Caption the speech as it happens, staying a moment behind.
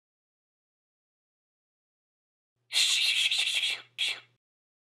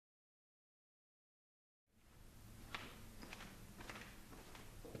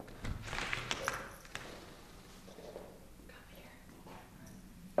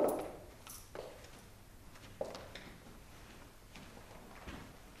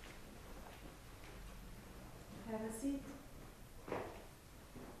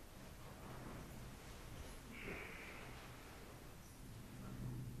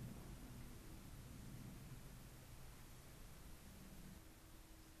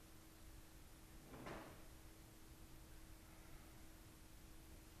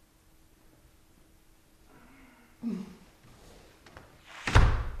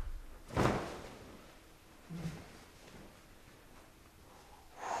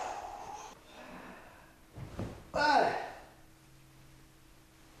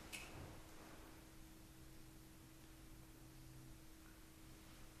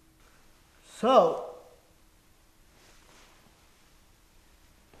So,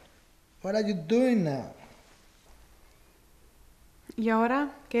 what are you doing now? ¿Y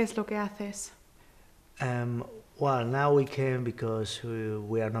ahora qué es lo que haces? Well, now we came because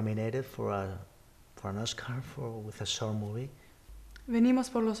we are nominated for an Oscar with a short movie.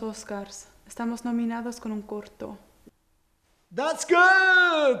 Venimos por los Oscars. Estamos nominados con un corto. That's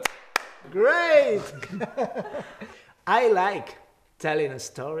good! Great! I like telling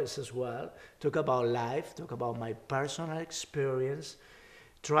stories as well. Talk about life, talk about my personal experience.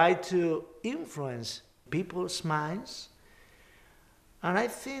 Try to influence people's minds. And I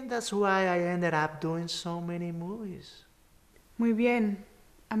think that's why I ended up doing so many movies. Muy bien.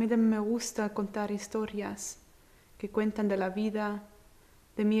 A mí también me gusta contar historias que cuentan de la vida,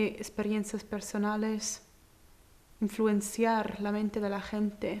 de mis experiencias personales, influenciar la mente de la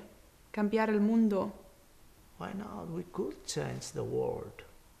gente, cambiar el mundo. Why not? We could change the world.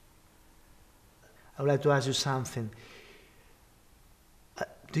 I would like to ask you something.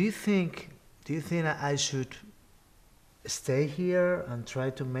 Do you think I should stay here and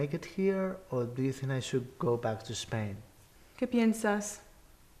try to make it here, or do you think I should go back to Spain? ¿Qué piensas?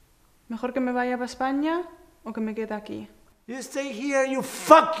 ¿Mejor que me vaya a España o que me quede aquí? You stay here, you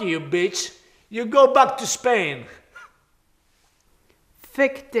fuck you, bitch. You go back to Spain.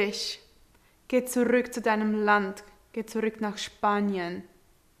 Fick dich. Geh zurück zu deinem Land. Geh zurück nach Spanien.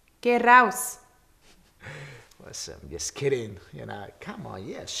 Geh raus. Listen, I'm just kidding. You know, come on,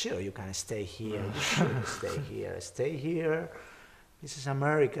 yeah, sure, you can stay here. You should stay here. Stay here. This is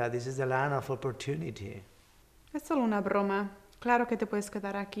America. This is the land of opportunity. Es solo una broma. Claro que te puedes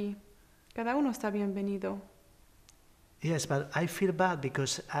quedar aquí. Cada uno está bienvenido. Yes, but I feel bad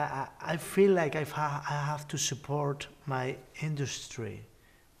because I feel like I have to support my industry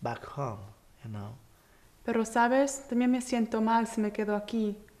back home, you know. Pero, ¿sabes? También me siento mal si me quedo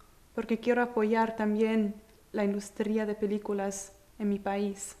aquí, porque quiero apoyar también la industria de películas en mi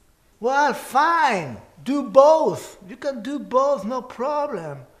país. Well, fine. Do both. You can do both, no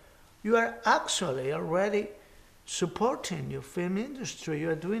problem. You are actually already supporting your film industry. You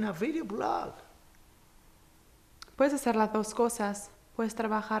are doing a video blog. Puedes hacer las dos cosas. Puedes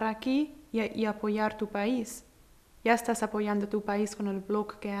trabajar aquí y apoyar tu país. Ya estás apoyando tu país con el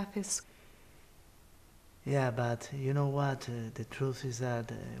blog que haces. Yeah, but you know what? The truth is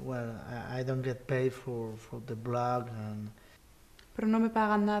that, well, I don't get paid for the blog and... Pero no me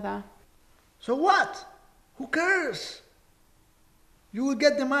pagan nada. So what? Who cares? You will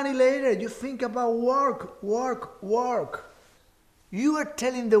get the money later. You think about work, work, work. You are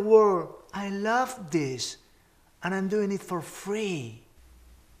telling the world, I love this, and I'm doing it for free.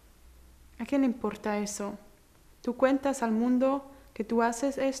 ¿A quién le importa eso? Tú cuentas al mundo que tú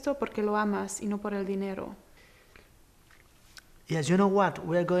haces esto porque lo amas y no por el dinero. Yes, you know what?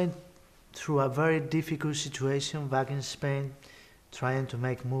 We are going through a very difficult situation back in Spain, trying to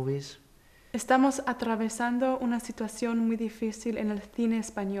make movies. Estamos atravesando una situación muy difícil en el cine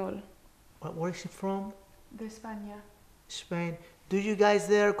español. Where is it from? De España. Spain. Do you guys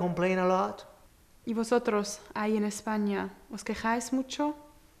there complain a lot? ¿Y vosotros, ahí en España, os quejáis mucho?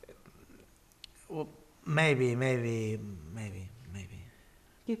 Well, maybe.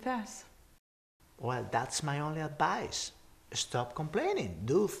 Quizás. Well, that's my only advice. Stop complaining.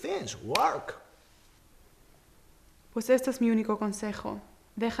 Do things. Work. Pues este es mi único consejo.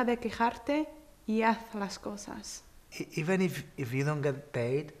 Deja de quejarte y haz las cosas. Even if you don't get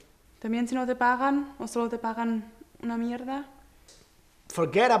paid? También si no te pagan o solo te pagan una mierda.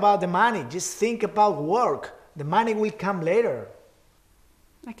 Forget about the money. Just think about work. The money will come later.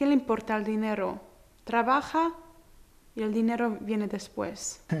 ¿A quién le importa el dinero? Trabaja y el dinero viene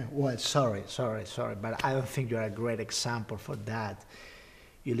después. Well, sorry, but I don't think you're a great example for that.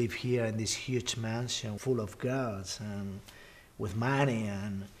 You live here in this huge mansion full of girls and with money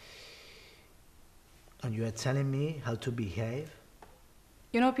and you are telling me how to behave?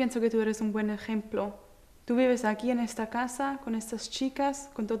 Yo no pienso que tú eres un buen ejemplo. Tú vives aquí en esta casa con estas chicas,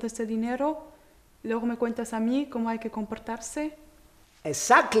 con todo este dinero, y luego me cuentas a mí cómo hay que comportarse.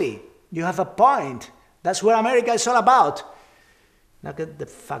 Exactly. You have a point. That's what America is all about. Now get the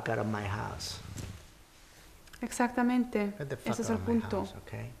fuck out of my house. Exactamente. Get the fuck Ese es out el of my punto. house,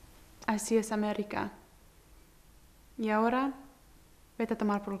 okay? Así es América. Y ahora, vete a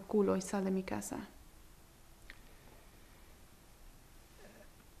tomar por el culo y sal de mi casa.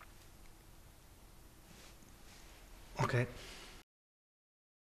 Okay.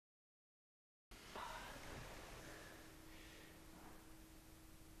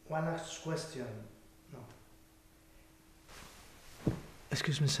 One last question. No.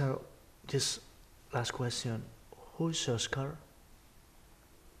 Excuse me, sir. Just last question. Who is Oscar?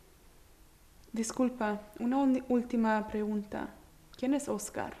 Disculpa, una última pregunta. ¿Quién es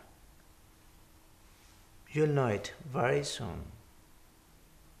Oscar? You'll know it very soon.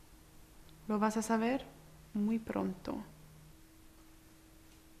 Lo vas a saber muy pronto.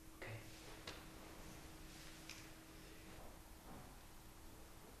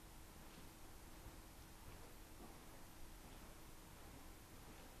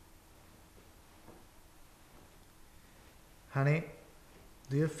 Honey,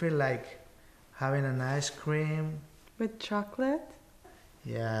 do you feel like having an ice cream? With chocolate?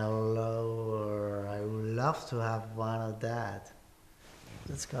 Yeah, I would love to have one of that.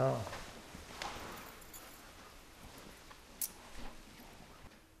 Let's go.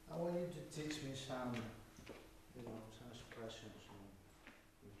 I want you to teach me some